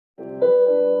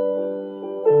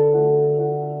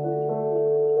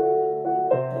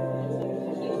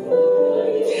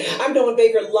I'm Dawn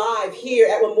Baker live here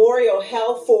at Memorial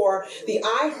Health for the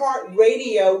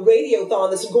iHeartRadio Radiothon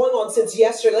that's going on since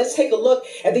yesterday. Let's take a look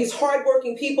at these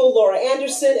hardworking people, Laura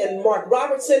Anderson and Mark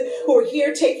Robertson, who are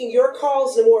here taking your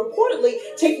calls and, more importantly,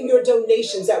 taking your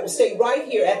donations that will stay right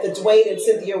here at the Dwayne and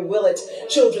Cynthia Willett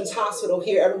Children's Hospital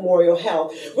here at Memorial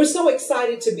Health. We're so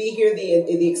excited to be here.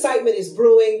 The excitement is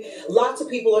brewing. Lots of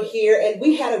people are here, and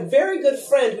we had a very good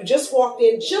friend who just walked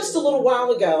in just a little while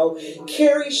ago,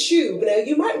 Carrie Shube. Now,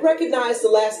 you might recognize the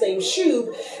last name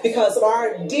Shube because of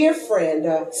our dear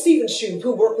friend, Stephen Shube,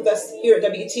 who worked with us here at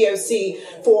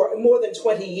WTOC for more than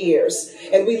 20 years.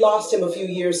 And we lost him a few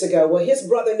years ago. Well, his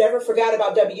brother never forgot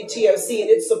about WTOC and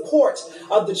its support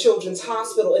of the Children's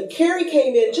Hospital. And Carrie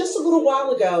came in just a little while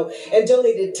ago and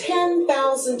donated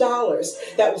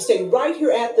 $10,000 that will stay right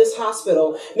here at this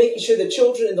hospital, making sure that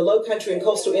children in the Low Country and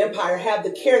Coastal Empire have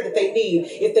the care that they need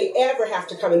if they ever have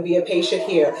to come and be a patient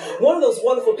here. One of those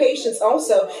wonderful patients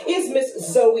also is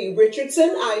Miss Zoe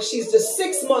Richardson. She's just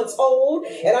 6 months old,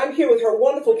 and I'm here with her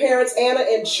wonderful parents, Anna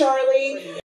and Charlie.